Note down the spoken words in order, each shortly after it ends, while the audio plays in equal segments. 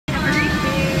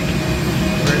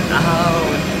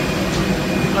out.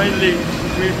 Finally,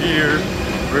 we're here.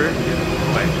 We're here.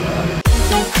 Oh my god.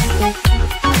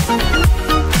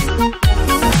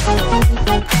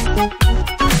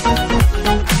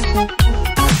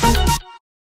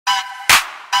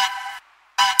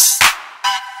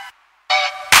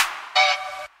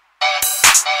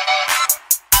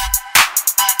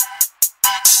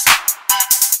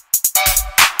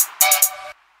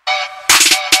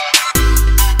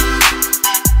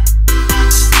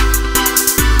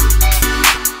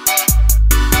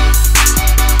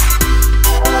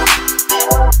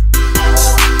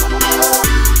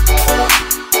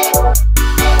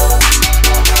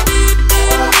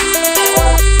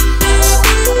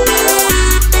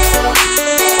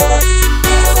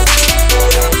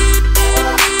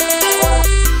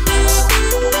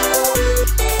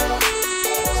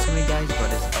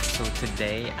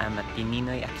 Today I'm at the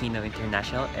Ninoy Aquino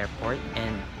International Airport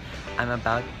and I'm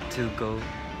about to go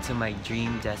to my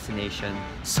dream destination,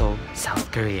 Seoul,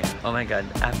 South Korea. Oh my god,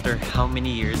 after how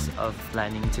many years of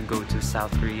planning to go to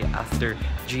South Korea, after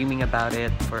dreaming about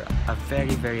it for a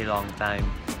very long time,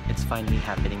 it's finally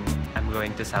happening. I'm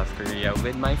going to South Korea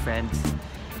with my friends.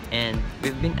 And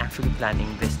we've been actually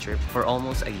planning this trip for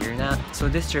almost a year now. So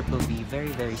this trip will be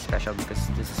very special because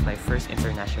this is my first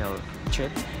international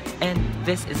trip. And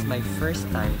this is my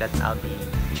first time that I'll be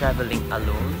traveling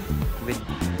alone with,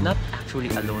 not actually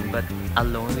alone, but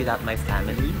alone without my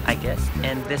family, I guess.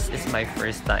 And this is my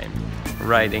first time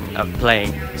riding a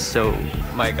plane. So,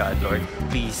 my god, Lord,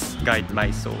 please guide my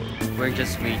soul. We're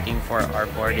just waiting for our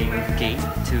boarding gate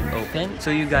to open. So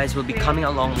you guys will be coming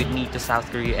along with me to South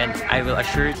Korea and I will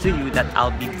assure to you that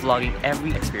I'll be vlogging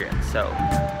every experience. So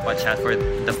watch out for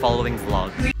the following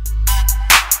vlog.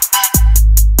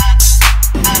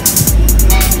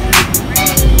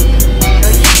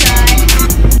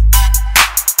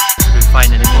 We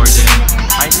finally boarded.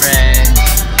 Hi friends!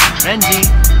 Renzi!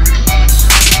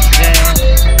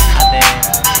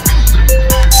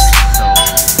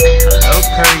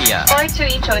 Korea. Or to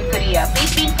Incheon, Korea.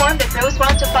 Please be informed that rows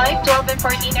 1 to 5, 12 and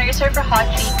 14 are reserved for hot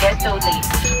treat guests only.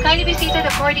 Kindly be seated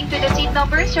according to the seat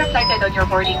numbers reflected on your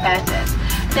boarding passes.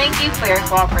 Thank you for your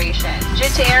cooperation.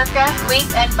 Due to aircraft weight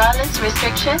and balance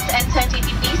restrictions and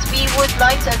sensitivities, we would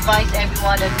like to advise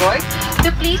everyone on board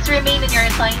to please remain in your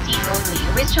assigned seat only.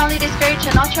 We strongly discourage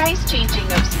and authorize changing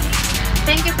of seating.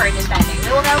 Thank you for understanding.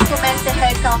 We will now commence the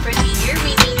head count procedure.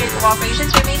 We need your cooperation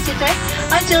to remain seated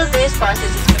until this process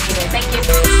is completed. Thank you.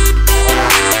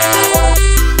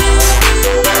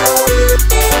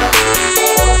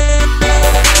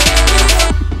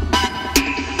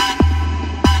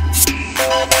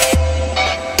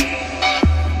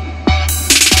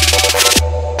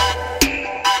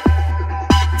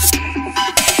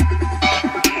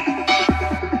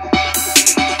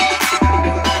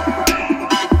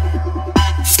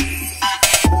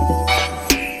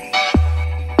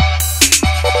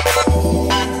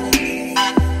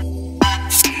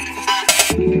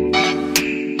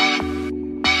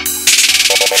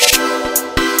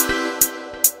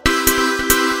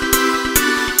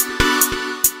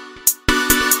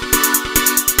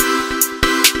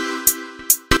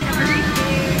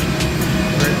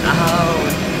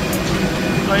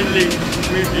 Finally,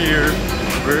 we're here.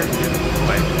 We're here. Oh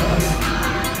my god.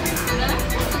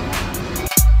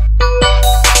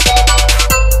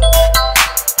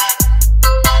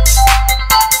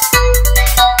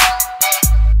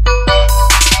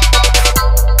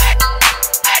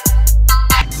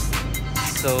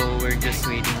 So we're just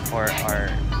waiting for our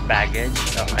baggage.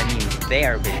 I mean, they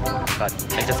are waiting, but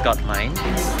I just got mine.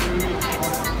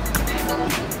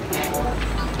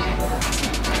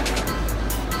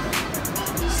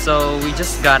 So we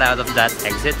just got out of that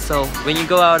exit. So when you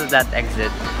go out of that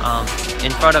exit,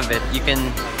 in front of it, you can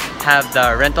have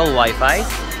the rental Wi-Fi.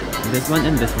 This one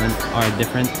and this one are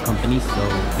different companies. So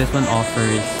this one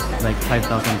offers like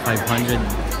 5,500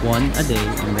 won a day,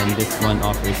 and then this one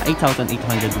offers 8,800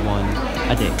 won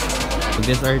a day. So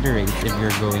these are the rates if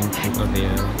you're going to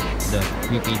avail the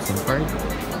prepaid SIM card.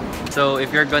 So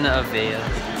if you're gonna avail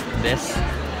this,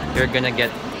 you're gonna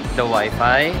get the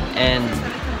Wi-Fi and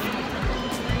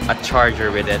a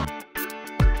charger with it.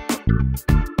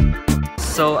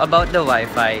 So about the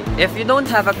Wi-Fi, if you don't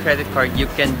have a credit card, you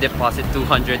can deposit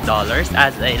 $200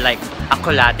 as a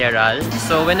collateral.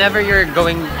 So whenever you're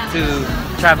going to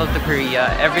travel to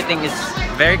Korea, everything is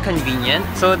very convenient.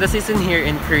 So the season here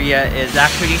in Korea is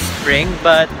actually spring,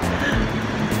 but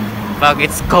fuck,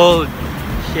 it's cold.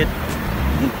 Shit,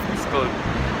 it's cold.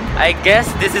 I guess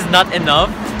this is not enough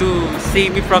to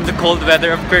save me from the cold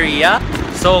weather of Korea.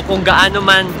 So kung gaano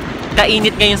man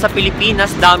kainit ngayon sa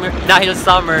Pilipinas dahil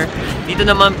summer. Dito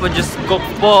naman po, Diyos ko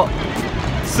po,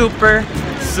 super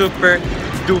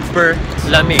duper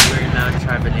lamig. We're now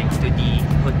traveling to the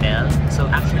hotel. So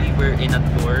actually, we're in a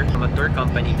tour from a tour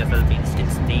company in the Philippines.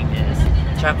 Its name is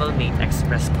Travel Mate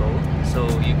Express Go. So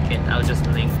I'll just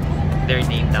link their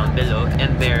name down below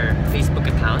and their Facebook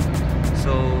account.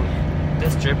 So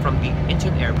this trip from the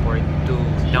Incheon Airport to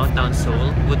downtown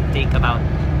Seoul would take about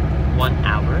 1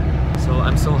 hour. So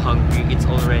I'm so hungry. It's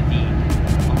already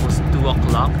almost 2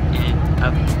 o'clock and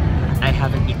I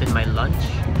haven't eaten my lunch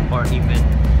or even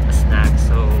a snack.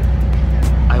 So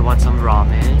I want some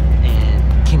ramen and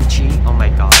kimchi. Oh my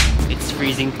god. It's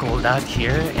freezing cold out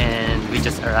here and we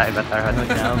just arrived at our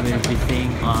hotel. We'll be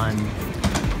staying on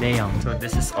Daeyeong. So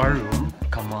this is our room.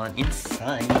 Come on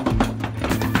inside.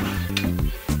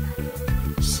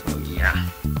 Yeah.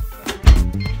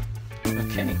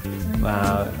 Okay.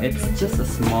 Wow, it's just a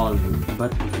small room,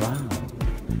 but wow.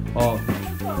 Oh,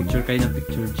 picture kayo ng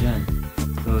picture dyan.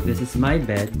 So this is my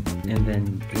bed, and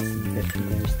then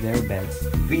there's their beds.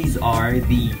 These are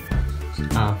the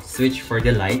switch for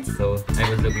the lights. So I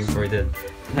was looking for the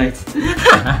lights.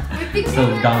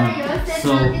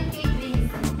 So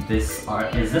this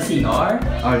is the CR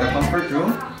or the comfort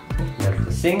room. We have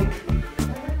the sink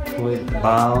with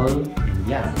bowl.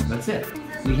 Yeah, that's it.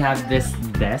 We have this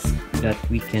desk that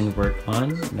we can work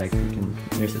on. Like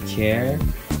there's a chair,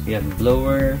 we have a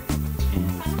blower and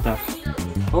stuff.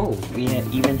 Oh, we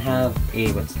even have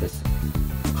a, what's this?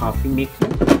 Coffee maker,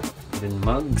 then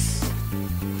mugs.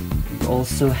 We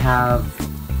also have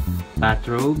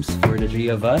bathrobes for the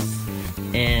 3 of us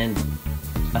and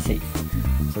a safe.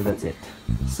 So that's it.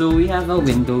 So we have a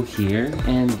window here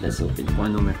and let's open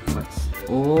one number.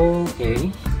 Okay.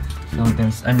 So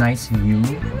there's a nice view.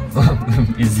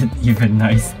 Is it even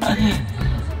nice?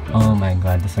 Oh my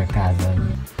god, the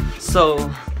sarcasm. So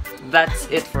that's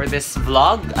it for this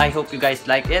vlog. I hope you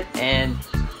guys like it, and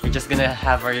we're just gonna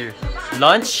have our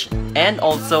lunch and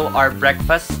also our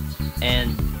breakfast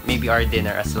and maybe our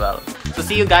dinner as well. So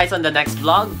see you guys on the next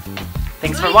vlog.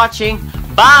 Thanks for watching.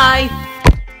 Bye!